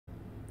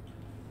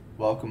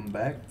Welcome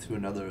back to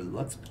another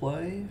Let's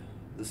Play.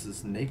 This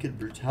is Naked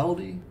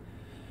Brutality.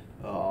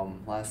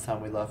 Last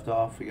time we left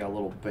off, we got a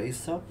little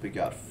base up, we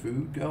got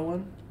food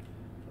going.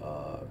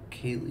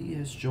 Kaylee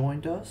has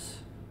joined us.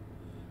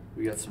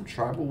 We got some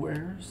tribal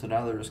wear, so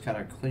now they're just kind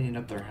of cleaning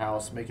up their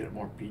house, making it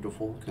more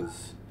beautiful,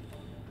 because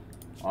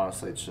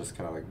honestly it's just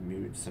kind of like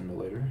mood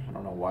simulator. I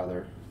don't know why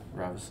they're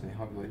ravenously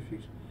hungry.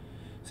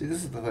 See,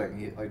 this is the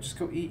thing, like, just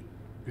go eat.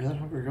 If you're that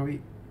hungry, go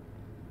eat.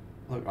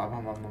 Look, I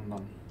don't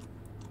know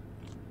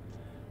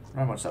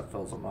how much that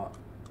fills them up.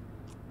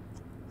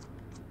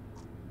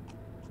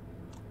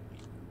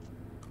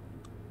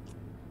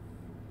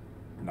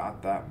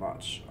 Not that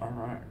much.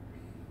 Alright.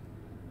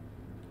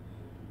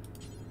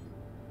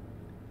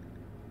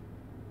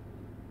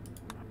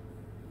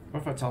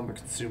 What if I tell them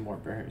to consume more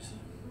berries?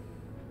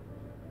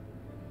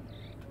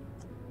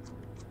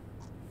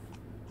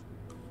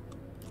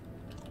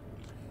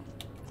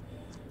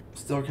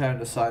 Still kind of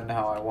deciding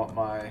how I want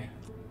my...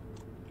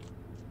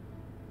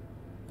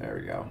 There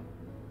we go.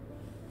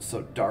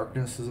 So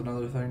darkness is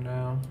another thing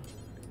now.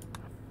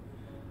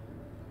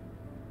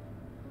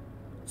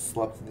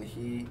 Slept in the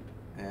heat,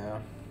 yeah.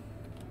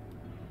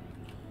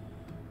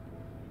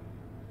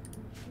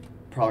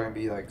 Probably gonna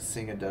be like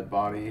seeing a dead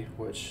body,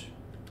 which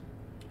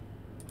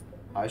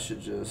I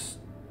should just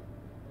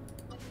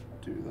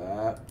do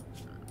that.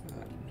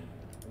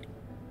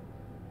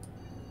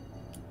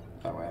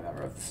 That way I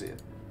never have to see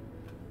it.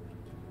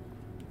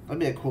 That'd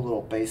be a cool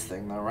little base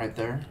thing though, right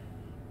there.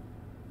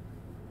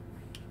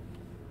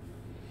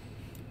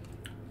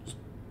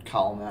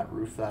 Column that,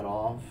 roof that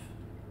off.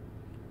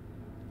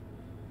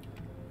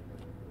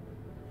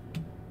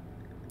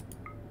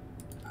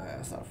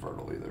 It's not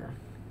fertile either.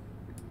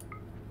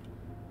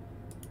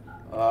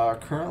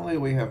 Currently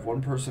we have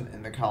one person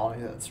in the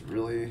colony that's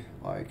really,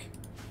 like,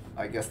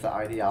 I guess the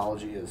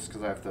ideology is,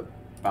 because I have to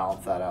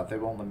balance that out. They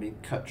won't let me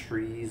cut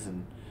trees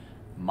and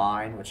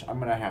mine, which I'm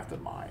going to have to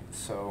mine.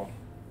 So,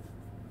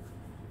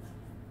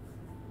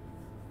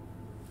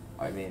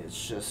 I mean,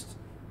 it's just...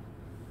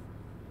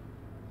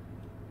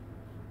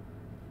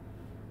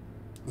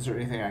 Is there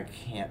anything I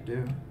can't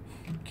do?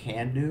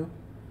 Can do?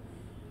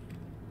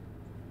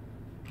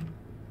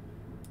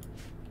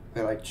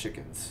 They like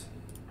chickens.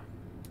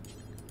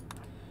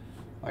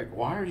 Like,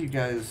 why are you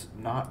guys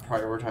not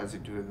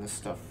prioritizing doing this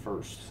stuff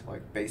first?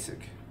 Like,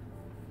 basic.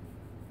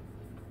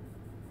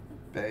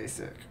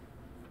 Basic.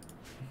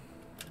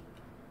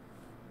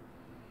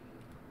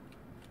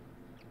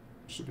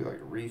 Should be like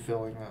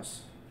refilling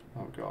this.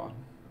 Oh god.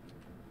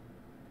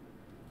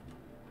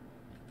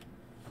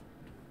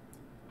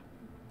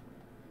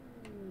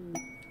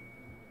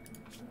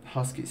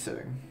 Husky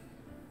sitting.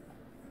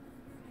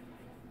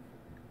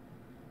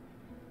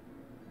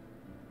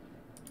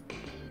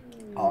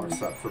 All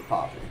except for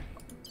Poppy.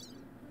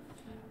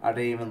 I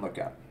didn't even look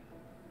at.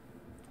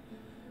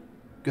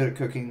 Good at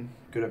cooking,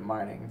 good at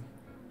mining.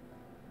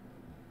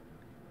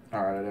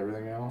 Alright at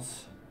everything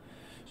else.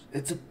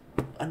 It's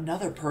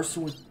another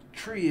person with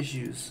tree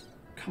issues.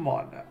 Come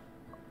on now.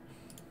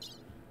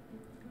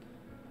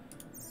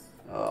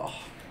 Ugh.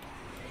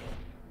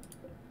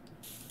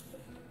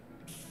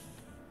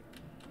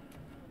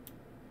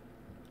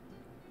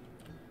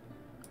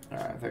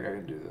 Alright, I think I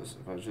can do this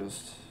if I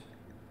just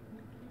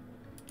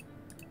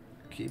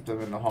keep them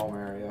in the home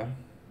area.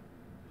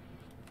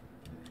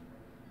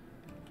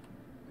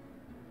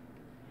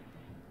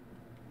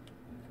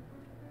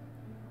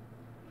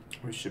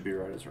 We should be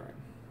right as rain.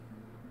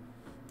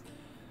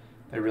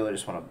 They really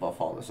just want to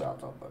buff all this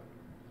out, don't they?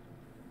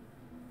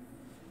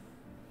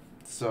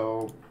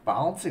 So,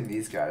 balancing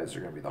these guys are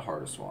going to be the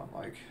hardest one.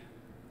 Like,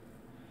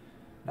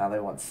 now they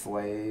want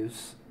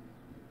slaves.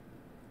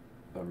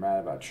 They're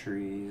mad about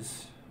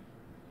trees.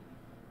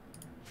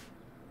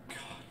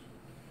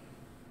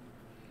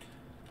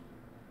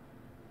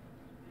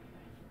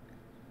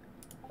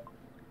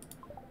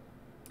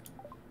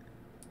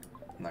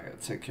 I'm not going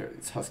to take care of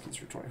these huskies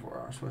for 24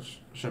 hours,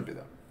 which shouldn't be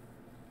that.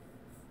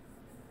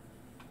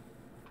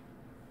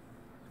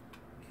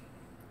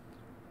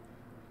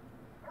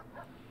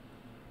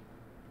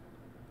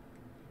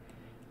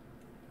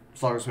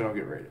 As long as we don't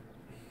get raided.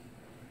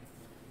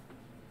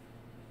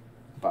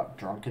 About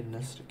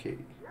drunkenness to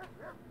Katie.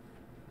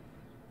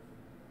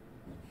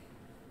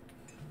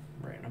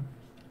 Random.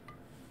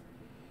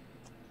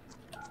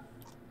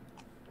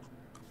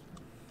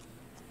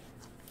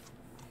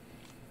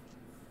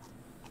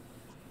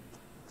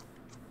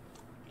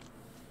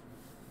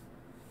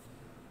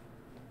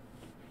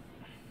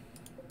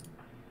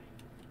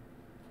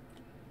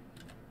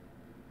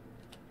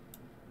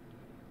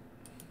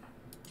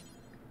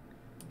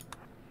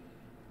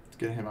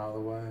 Get him out of the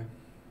way.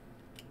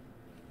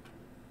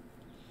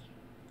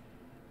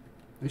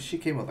 At least she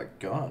came with a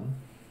gun.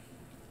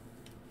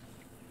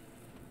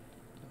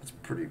 That's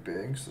pretty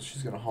big, so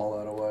she's gonna haul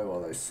that away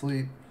while they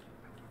sleep.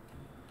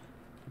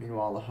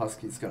 Meanwhile, the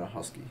husky's gonna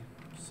husky,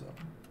 so.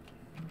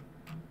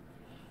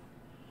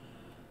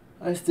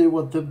 I still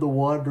want them to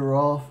wander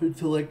off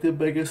into like the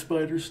mega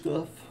spider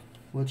stuff,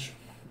 which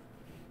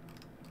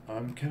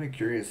I'm kind of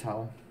curious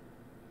how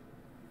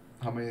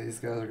How many of these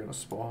guys are gonna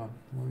spawn?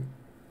 Like,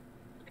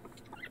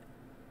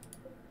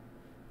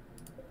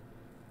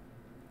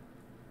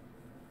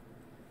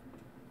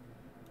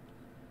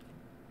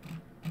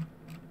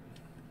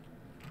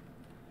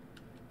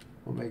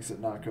 what makes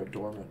it not go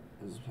dormant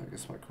is, I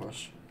guess, my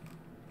question.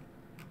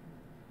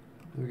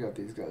 We got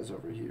these guys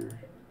over here.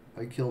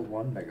 I killed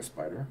one mega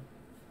spider.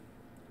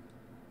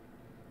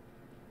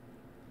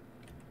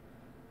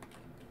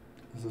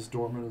 Is this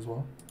dormant as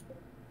well?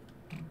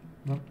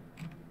 No?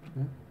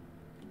 Yeah.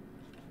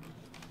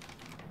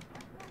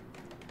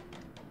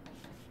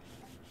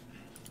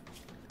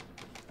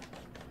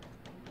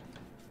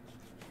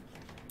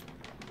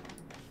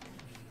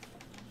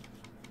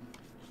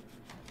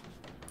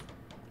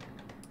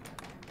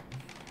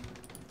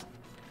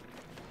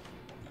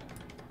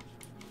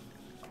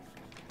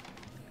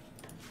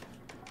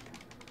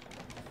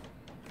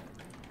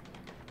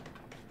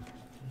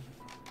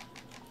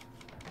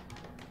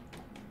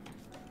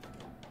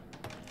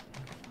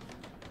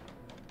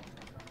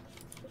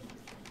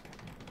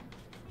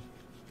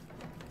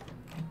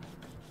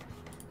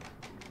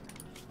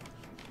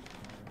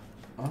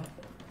 Huh?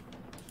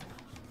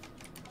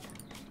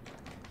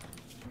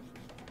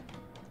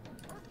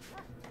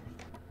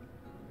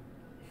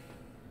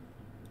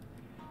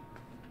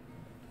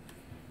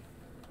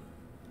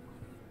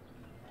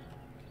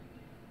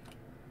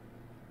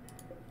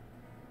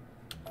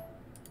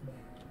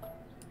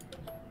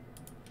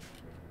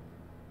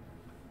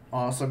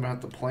 Honestly, I'm gonna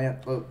have to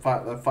plant the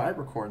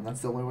fiber cord, and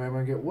that's the only way I'm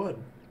gonna get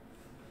wood.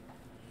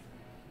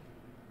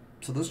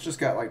 So this just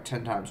got like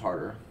 10 times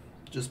harder,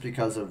 just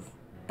because of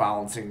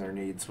balancing their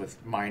needs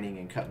with mining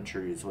and cutting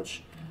trees,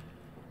 which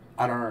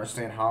I don't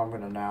understand how I'm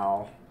gonna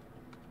now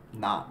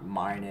not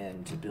mine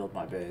in to build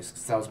my base,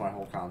 because that was my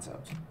whole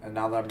concept. And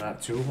now that I'm gonna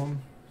have 2 of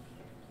them,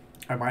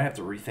 I might have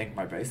to rethink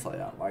my base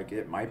layout. Like,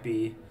 it might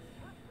be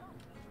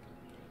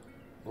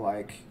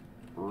like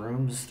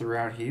rooms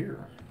throughout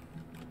here.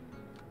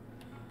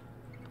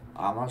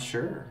 I'm not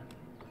sure.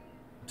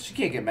 She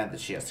can't get mad that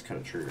she has to cut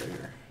a tree right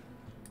here,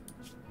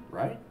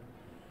 right?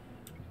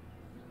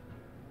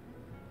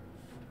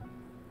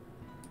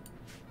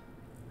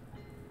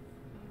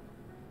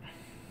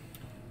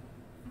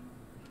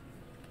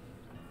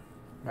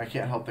 I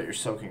can't help that you're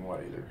soaking wet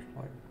either.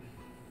 Like,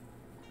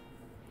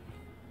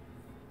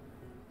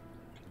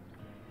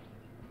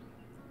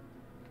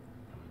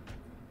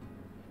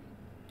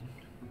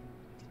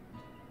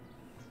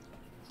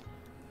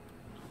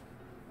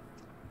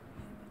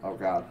 oh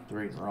god,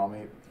 they're eating raw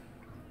meat.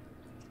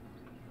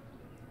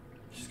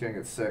 She's gonna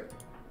get sick.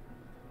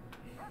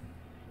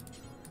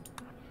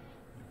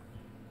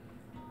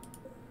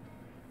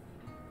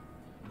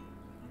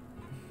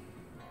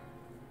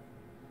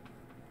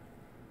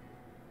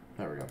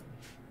 There we go.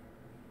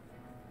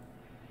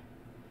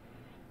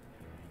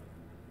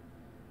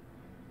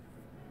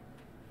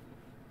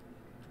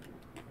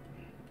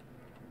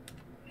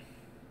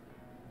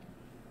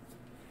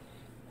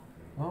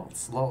 Well, it's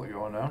slowly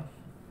going down.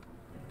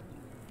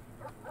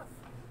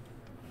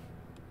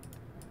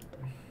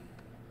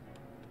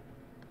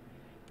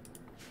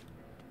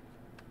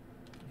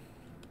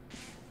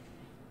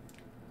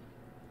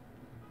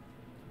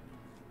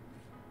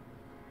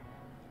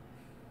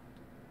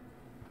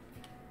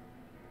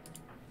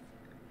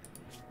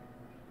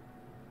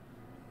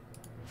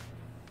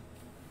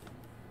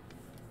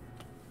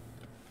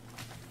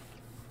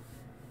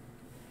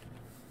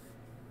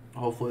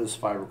 Hopefully this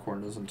fiber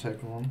cord doesn't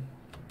take long.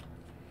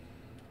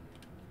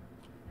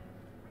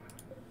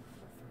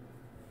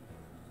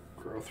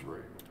 Growth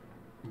rate.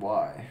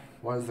 Why?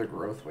 Why is the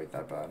growth rate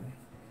that bad?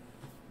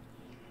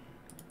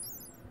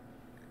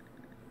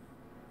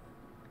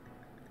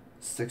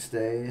 Six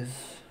days.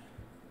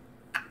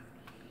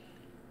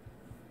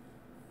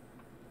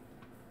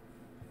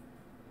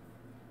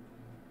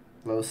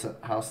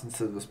 How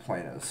sensitive this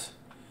plant is.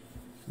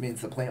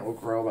 Means the plant will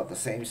grow about the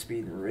same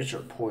speed in rich or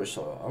poor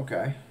soil.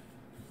 Okay.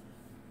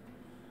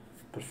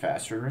 But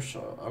faster in rich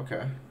soil.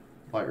 Okay.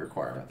 Light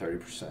requirement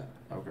 30%.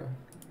 Okay.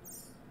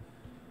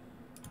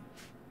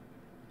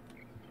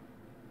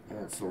 And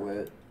it's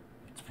lit.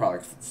 It's probably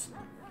 'cause it's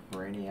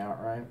rainy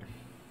out, right?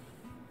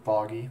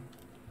 Foggy.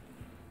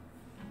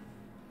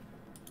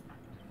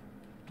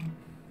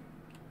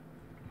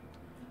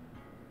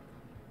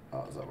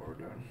 Oh, is that what we're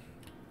doing?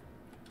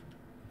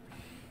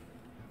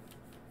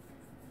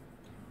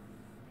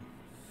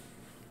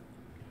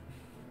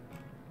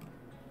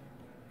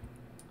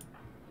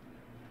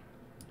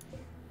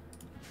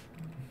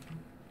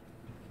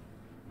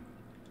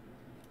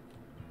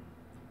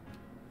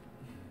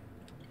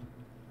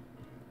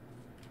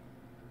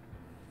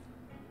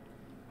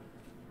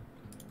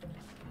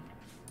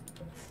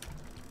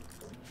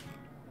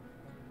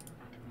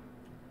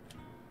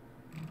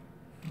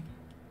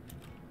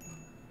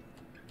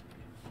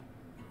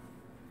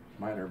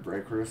 Minor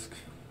break risk.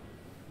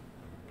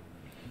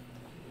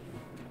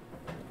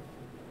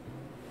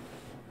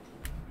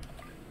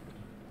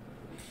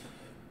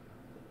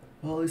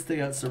 Well, at least they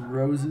got some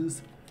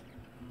roses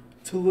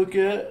to look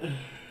at.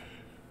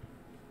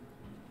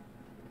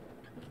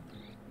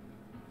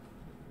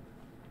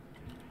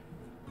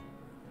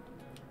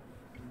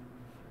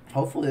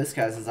 Hopefully this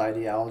guy's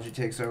ideology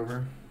takes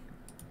over.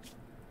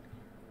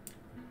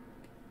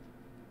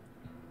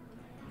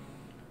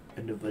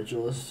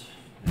 Individualist,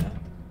 yeah.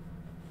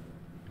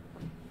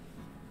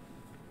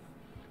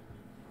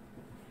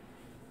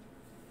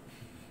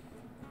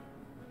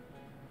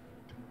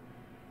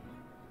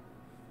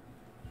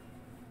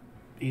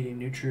 Eating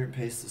nutrient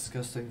paste,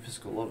 disgusting.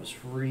 Physical love is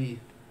free.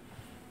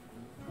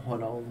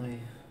 One only.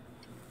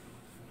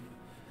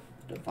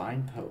 The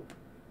Divine Pope.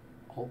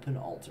 Open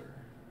altar.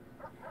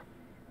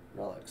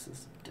 Relics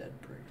is dead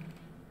bringer.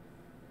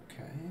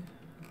 Okay.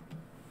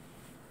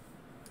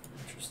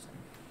 Interesting.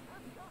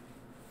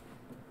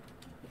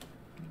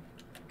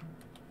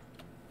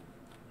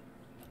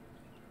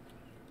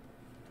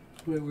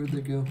 Wait, where'd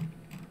they go?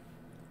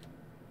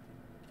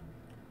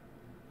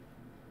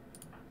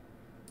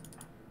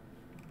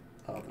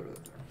 Oh, they're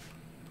right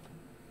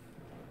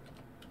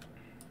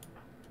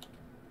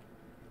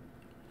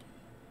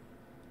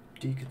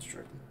there.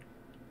 Deconstructed.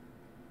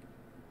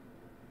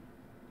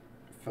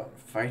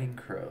 Fighting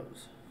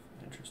crows.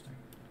 Interesting.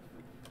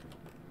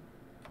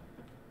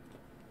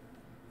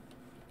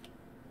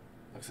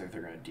 Looks like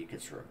they're going to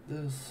deconstruct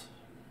this.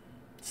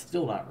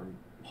 Still not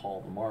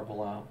haul the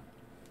marble out.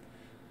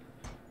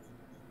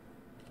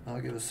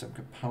 I'll give us some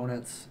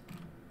components.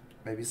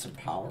 Maybe some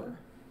power.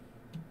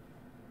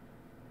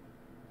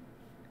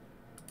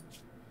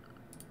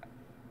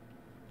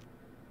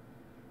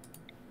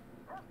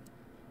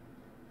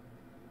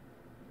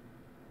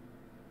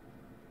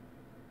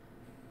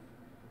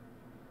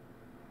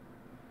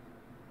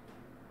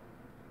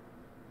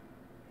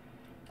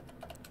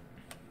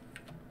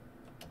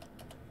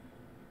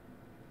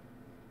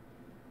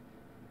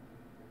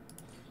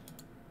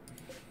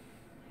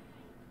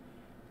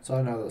 So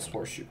I know this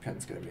horseshoe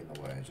pin's going to be in the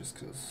way just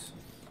because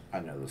I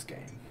know this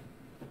game.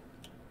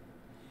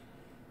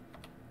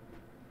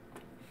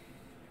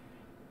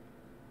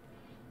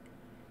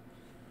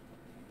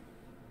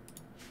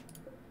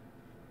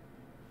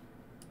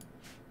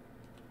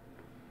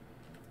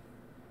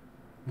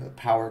 The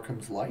power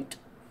comes light.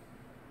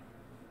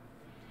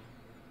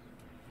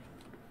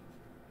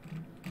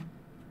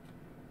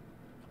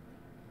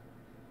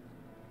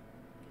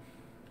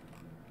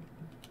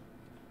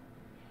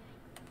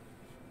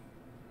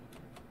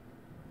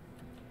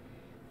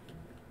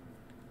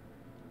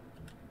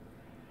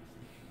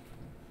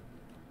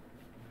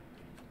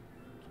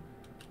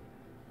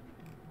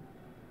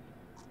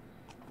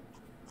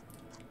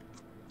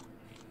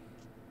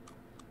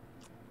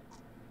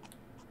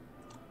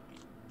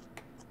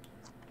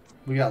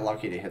 We got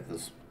lucky to hit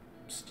this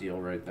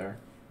steel right there.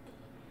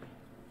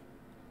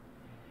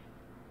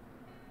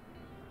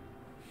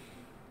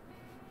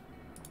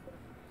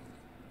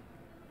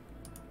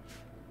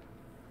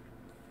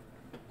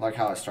 Like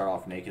how I start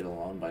off naked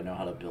alone, but I know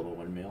how to build a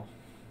windmill.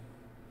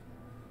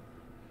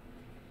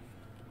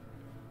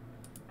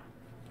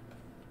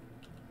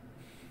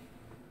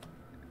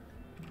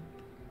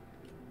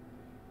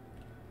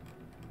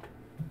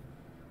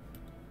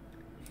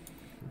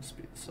 Let's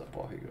speed this up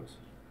while he goes.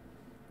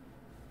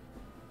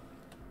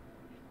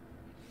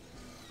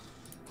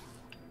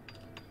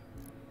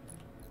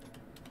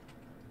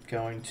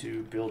 Going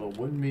to build a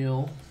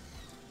windmill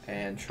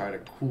and try to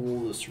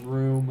cool this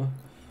room.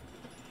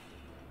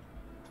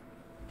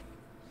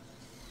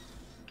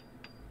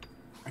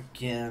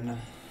 Again,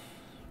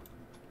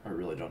 I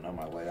really don't know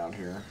my layout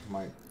here.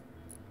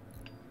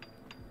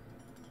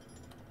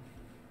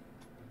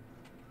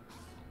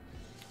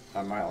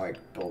 I might like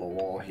build a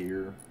wall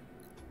here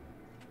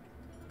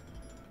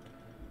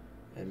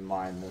and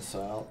mine this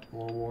out a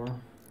little more.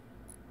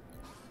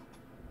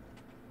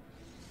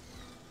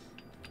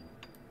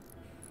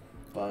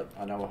 But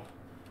I know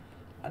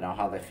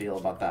how they feel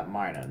about that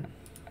mining.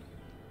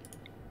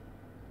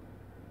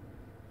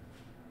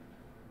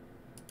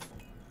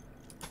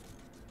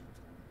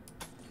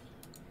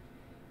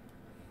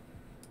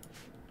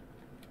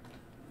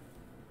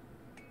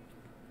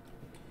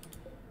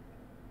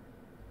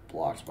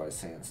 Blocked by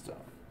sandstone.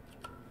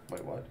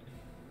 Wait, what?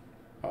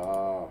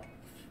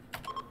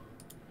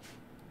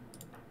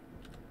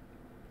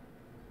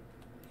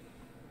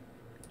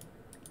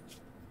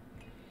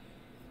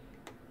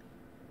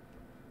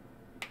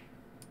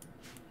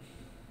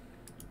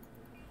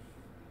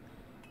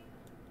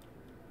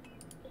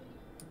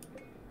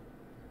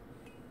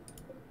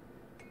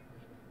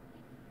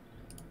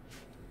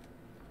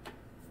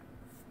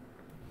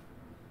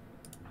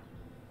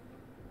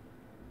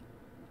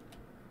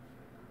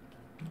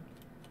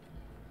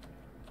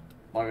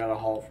 Well, I gotta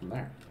haul it from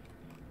there.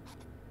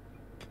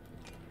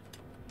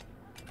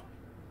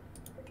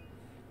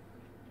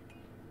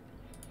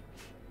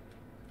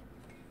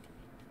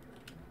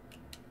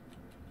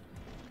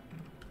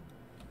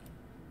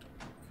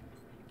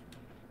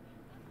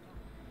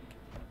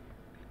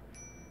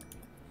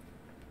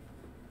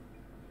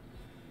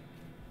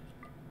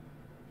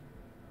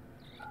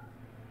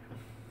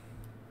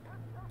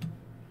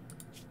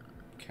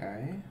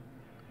 Okay.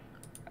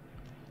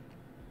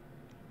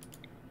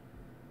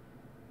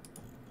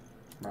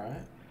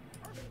 Right.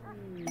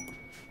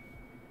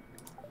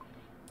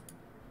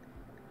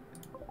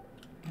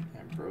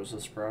 Rosa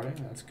sprouting.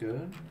 That's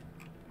good.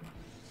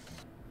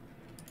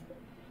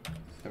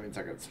 That means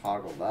I could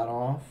toggle that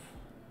off.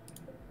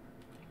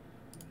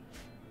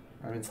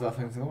 That means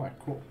nothing's going.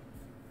 Cool.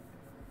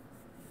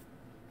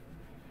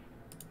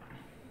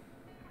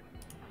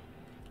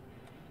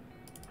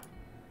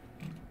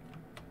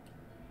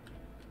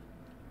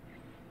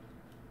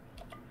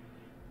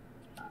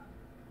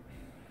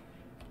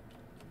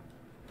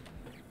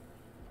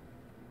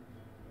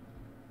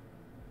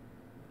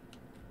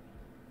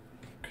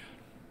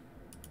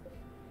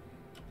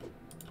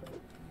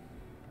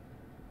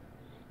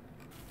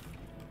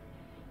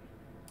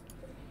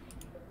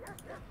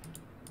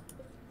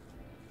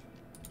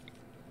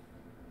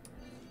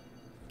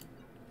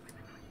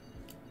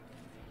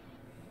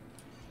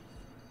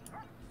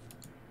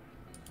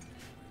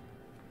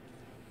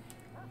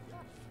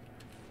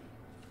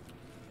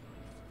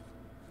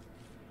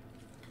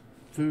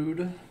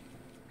 Food,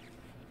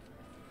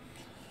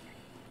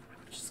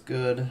 which is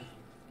good.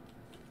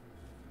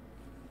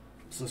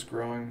 Is this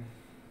growing?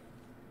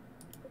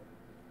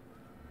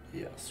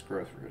 Yes,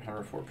 growth rate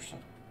 104%.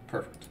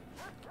 Perfect.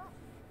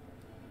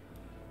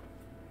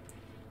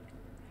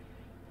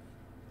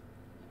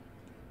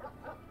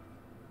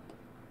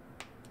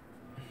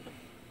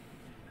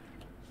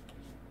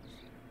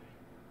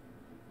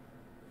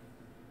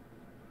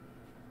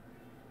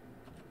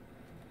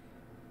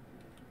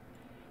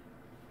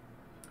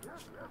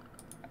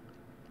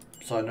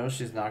 So I know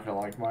she's not gonna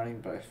like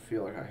mining, but I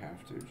feel like I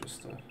have to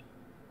just to.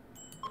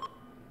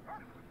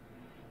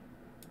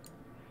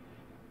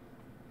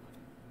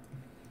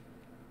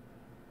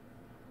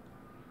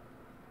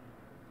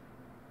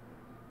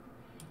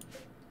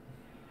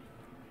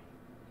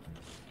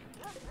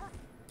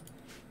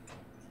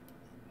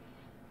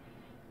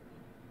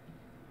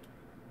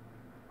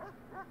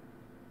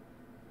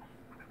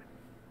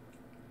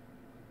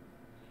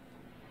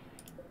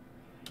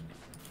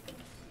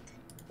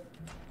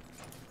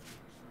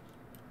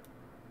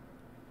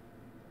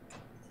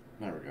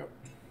 There we go.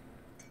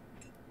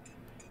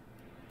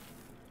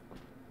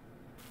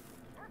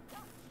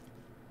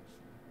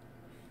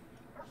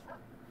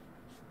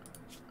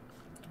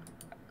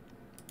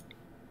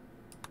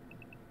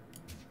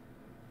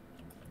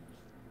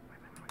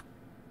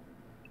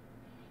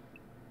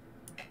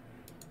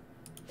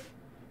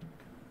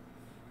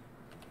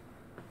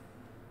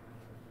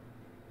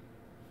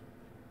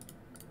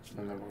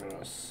 And then we're going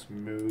to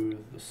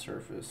smooth the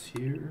surface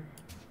here.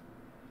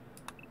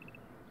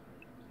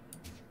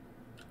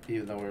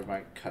 Even though we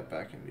might cut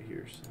back into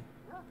here, so.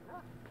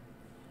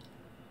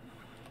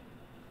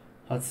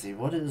 Let's see,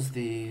 what is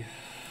the...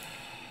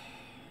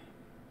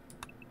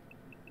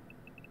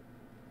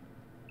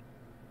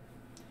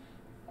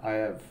 I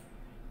have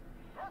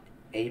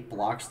 8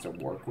 blocks to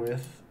work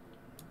with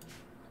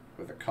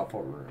a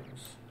couple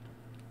rooms.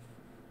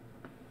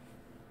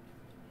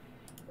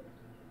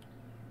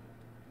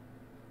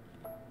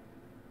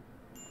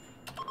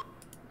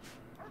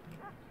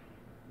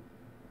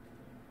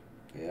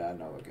 Yeah, I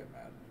know they'll get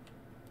mad.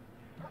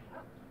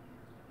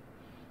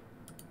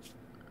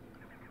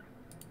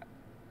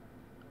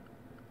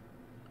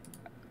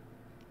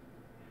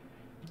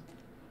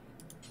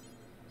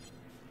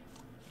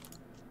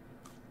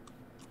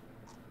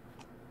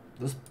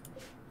 This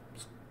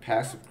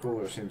passive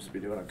cooler seems to be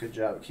doing a good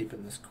job of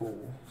keeping this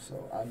cool,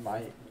 so I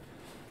might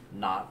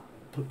not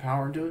put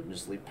power into it and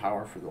just leave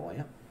power for the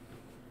lamp.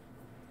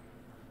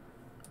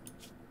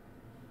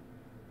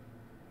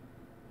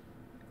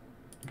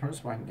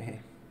 Where's my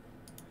name?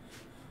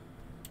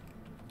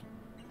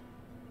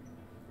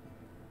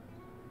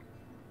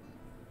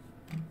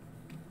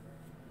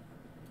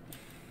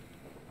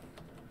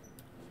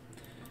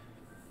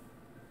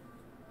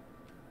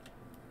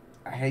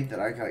 I hate that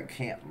I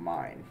can't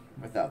mine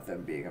without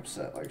them being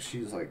upset. Like,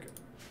 she's like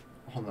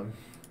on them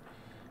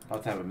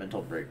about to have a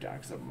mental breakdown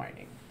because of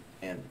mining,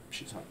 and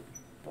she's hungry.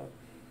 But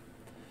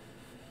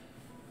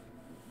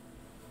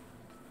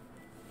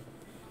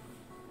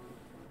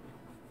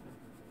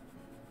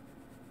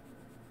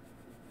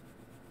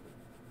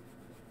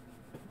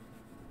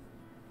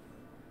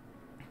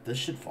this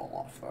should fall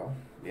off though.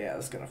 Yeah,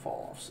 it's gonna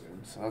fall off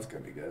soon, so that's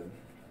gonna be good.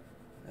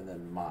 And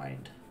then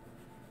mined.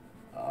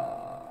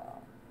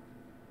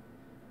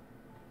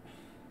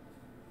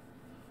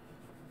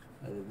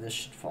 And then this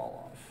should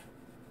fall off.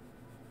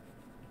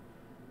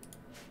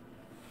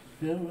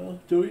 Yeah, well,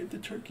 don't eat the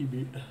turkey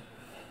meat.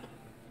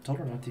 Told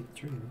her not to eat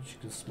the turkey meat. She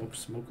can smoke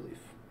smoke leaf.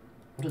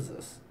 What is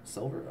this?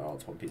 Silver? Oh,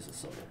 it's one piece of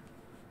silver.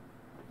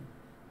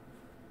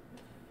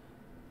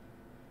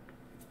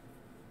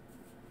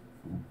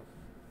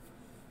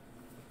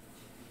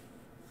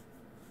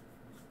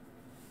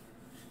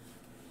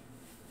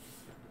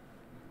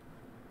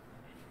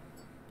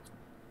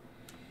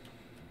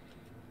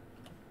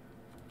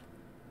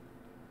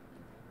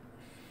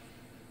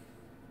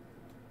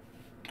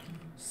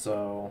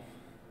 So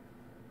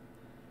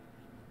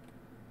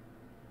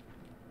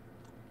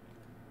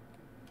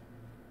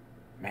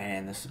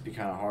man, this would be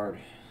kind of hard,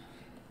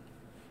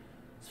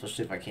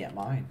 especially if I can't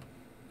mine.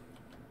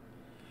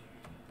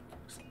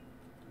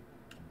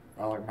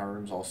 I like my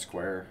rooms all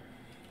square.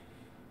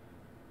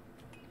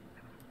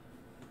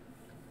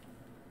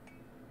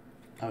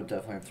 would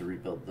definitely have to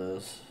rebuild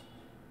this.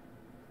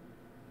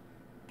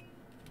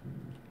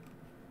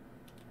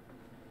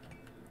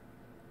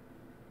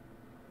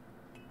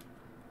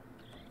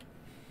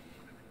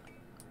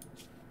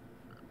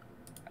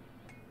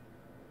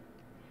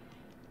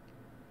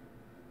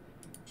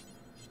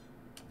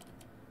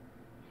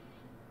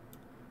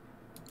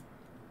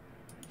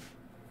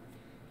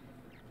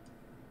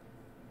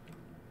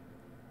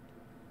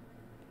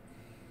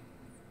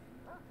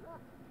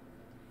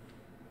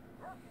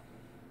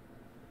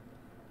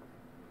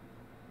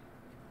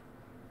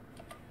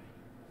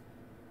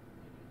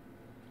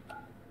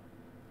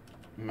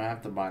 I'm gonna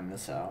have to bind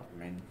this out. I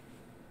mean,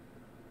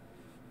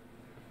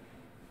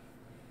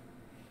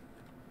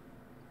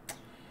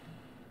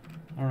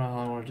 I don't know how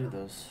I want to do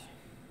this,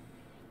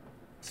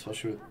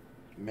 especially with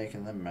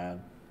making them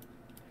mad.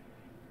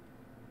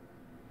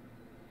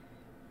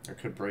 I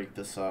could break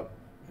this up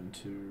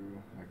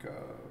into like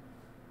a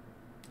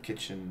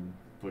kitchen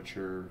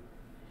butcher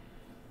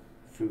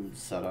food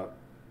setup.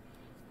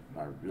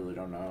 I really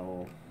don't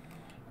know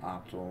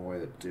optimal way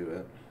to do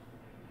it.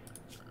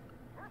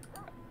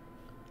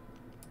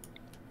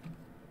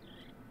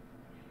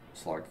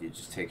 It's like you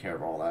just take care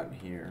of all that in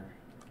here.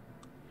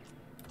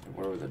 And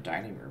where would the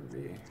dining room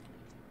be?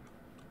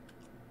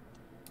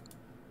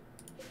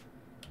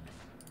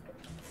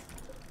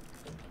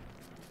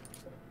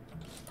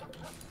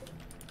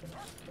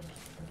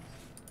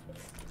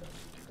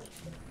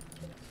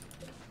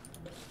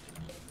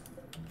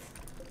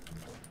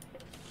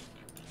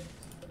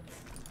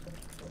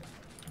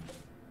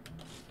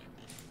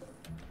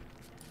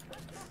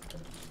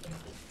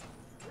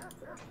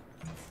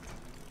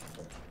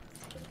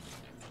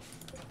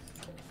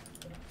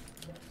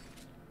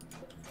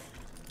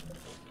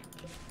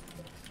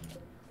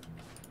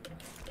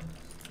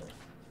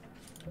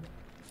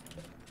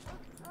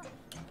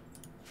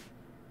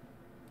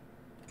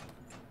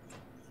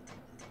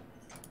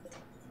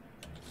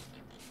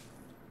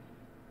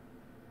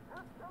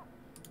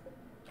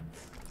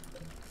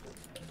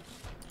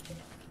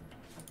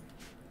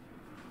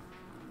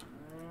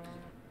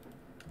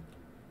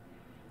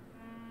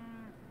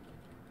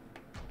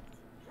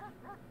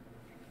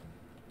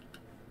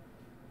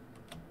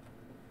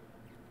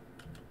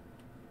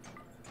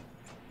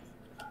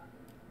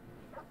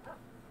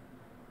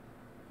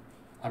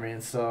 I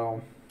mean,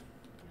 so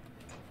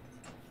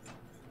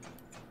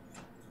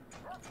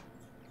I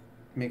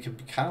mean, it could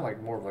be kind of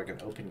like more of like an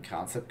open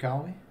concept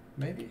colony,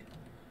 maybe.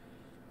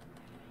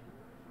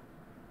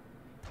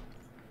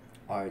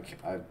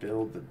 Like I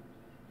build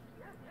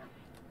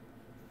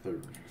the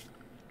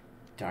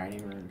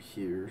dining room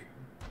here.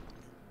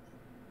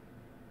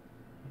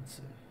 Let's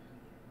see.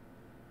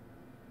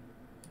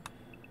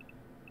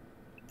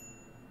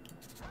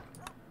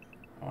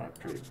 I want it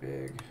pretty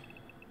big.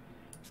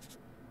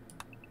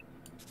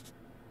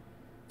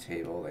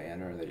 Table, they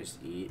enter, they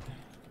just eat.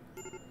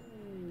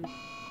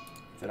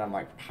 Then I'm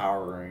like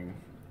powering.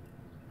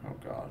 Oh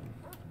god.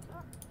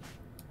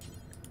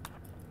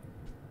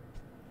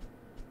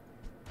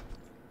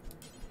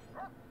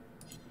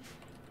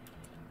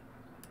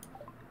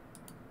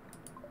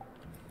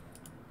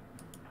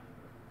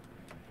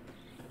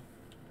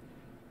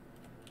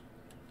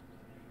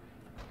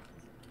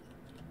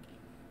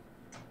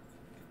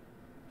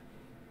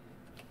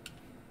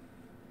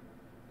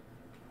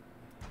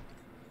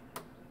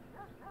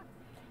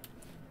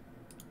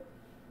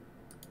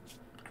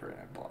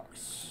 Granite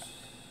blocks.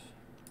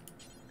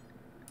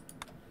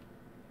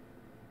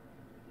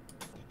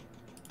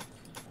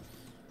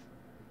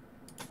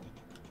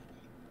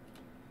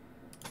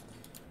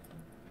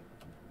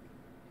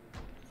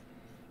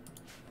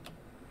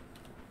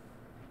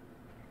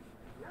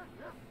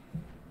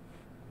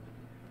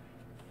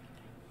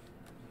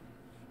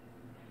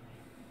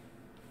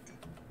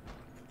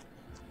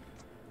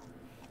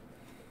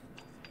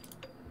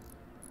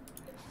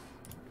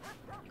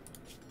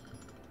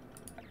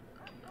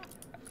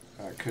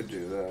 I could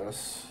do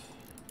this.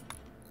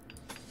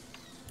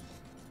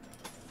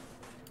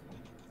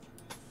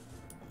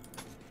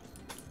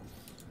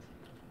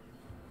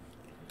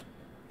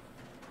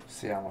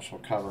 See how much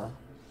we'll cover.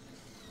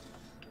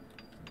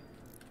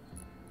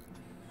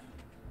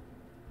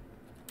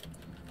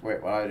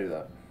 Wait, why did I do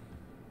that?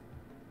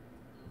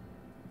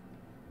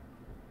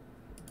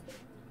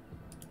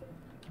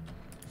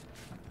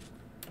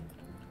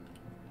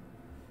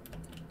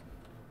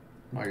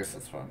 I guess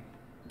that's fine.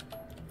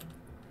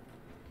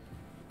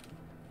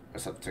 I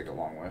just have to take a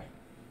long way.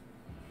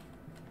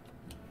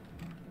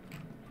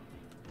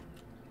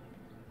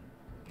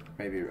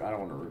 Maybe I don't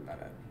want to room that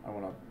in. I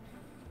want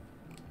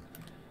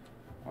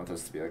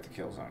this to be like the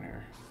kill zone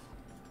here.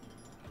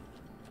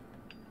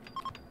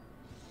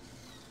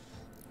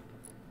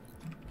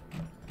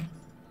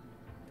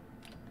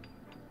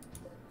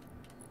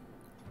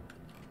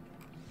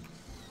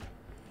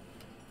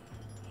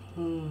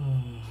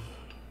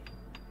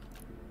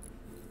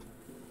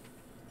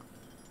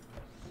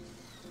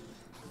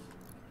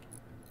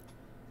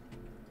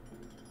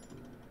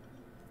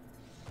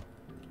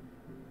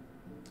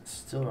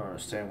 Still don't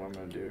understand what I'm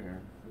gonna do here.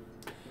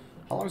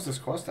 How long is this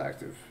quest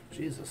active?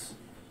 Jesus.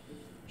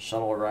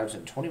 Shuttle arrives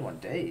in 21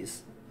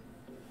 days.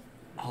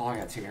 Oh, I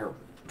gotta take her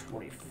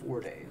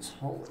 24 days.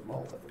 Holy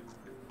moly.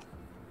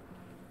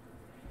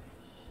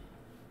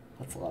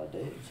 That's a lot of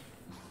days.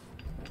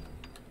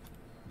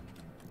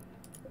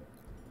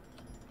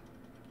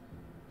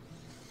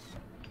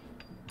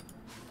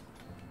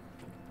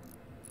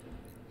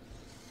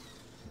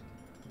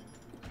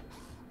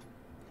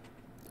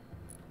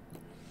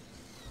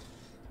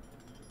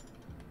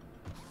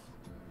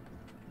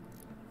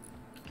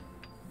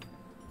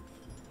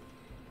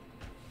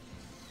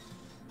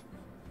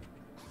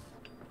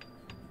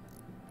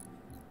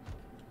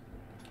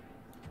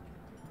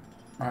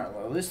 Alright,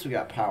 well, at least we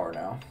got power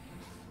now.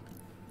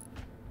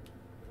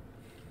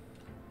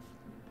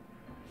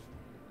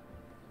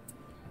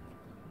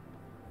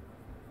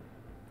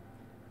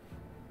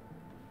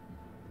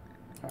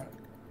 Alright,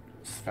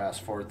 let's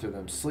fast forward through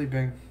them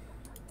sleeping.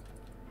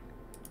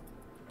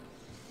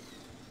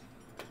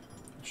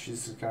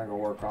 She's just gonna go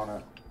work on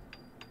it.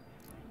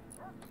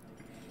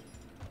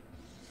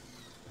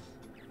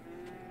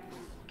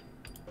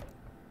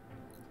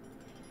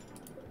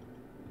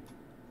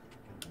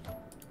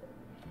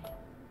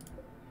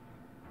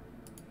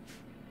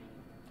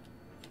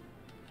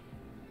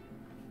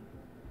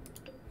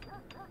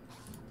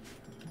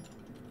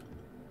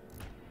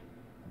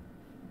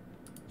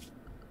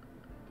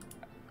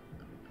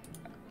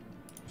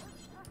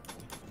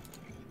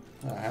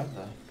 I have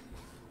that.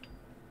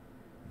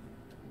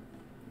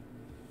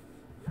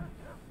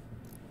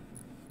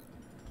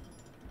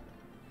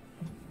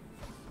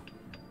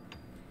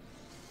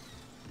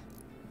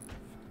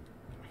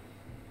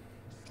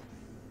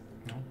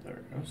 Oh, there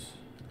it goes.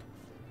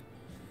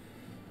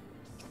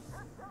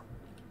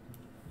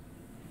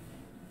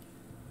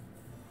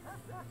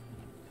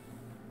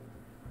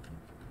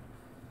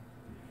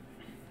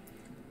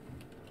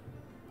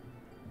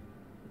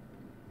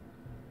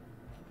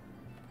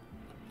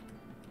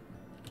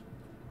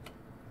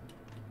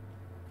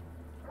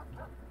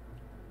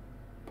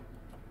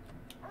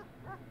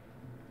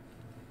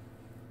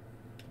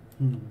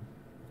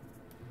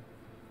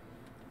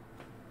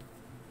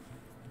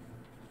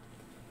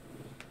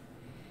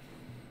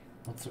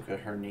 Let's look at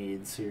her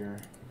needs here.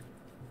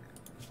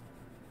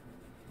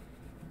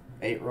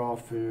 8 raw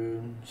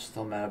food.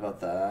 Still mad about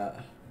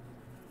that.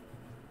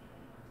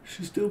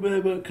 She's still mad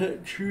about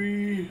cutting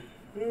tree.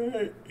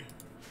 Alright.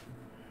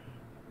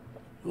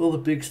 Well, the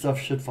big stuff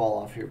should fall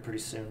off here pretty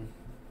soon.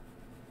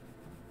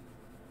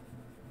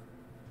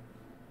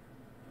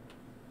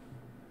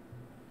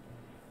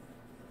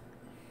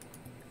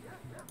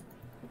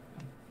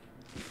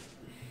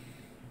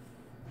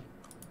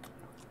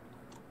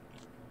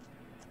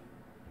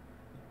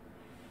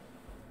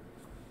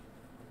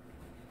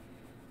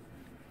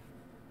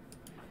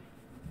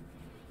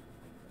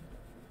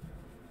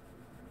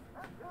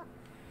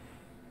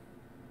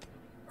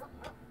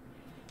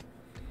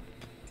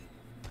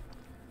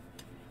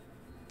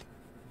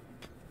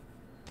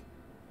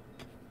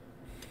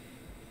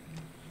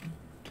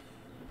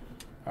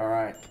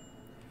 Alright,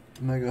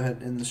 I'm going to go ahead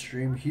and end the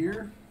stream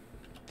here.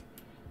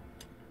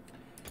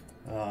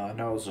 I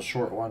know it was a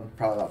short one,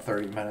 probably about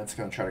 30 minutes.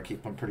 Going to try to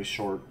keep them pretty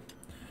short.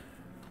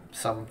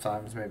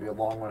 Sometimes maybe a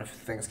long one if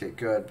things get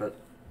good, but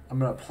I'm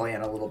going to play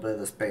in a little bit of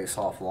this base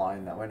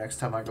offline. That way next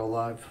time I go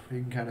live,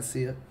 you can kind of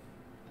see it.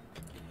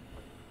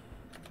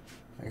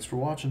 Thanks for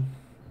watching.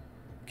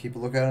 Keep a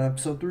lookout on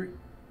episode 3.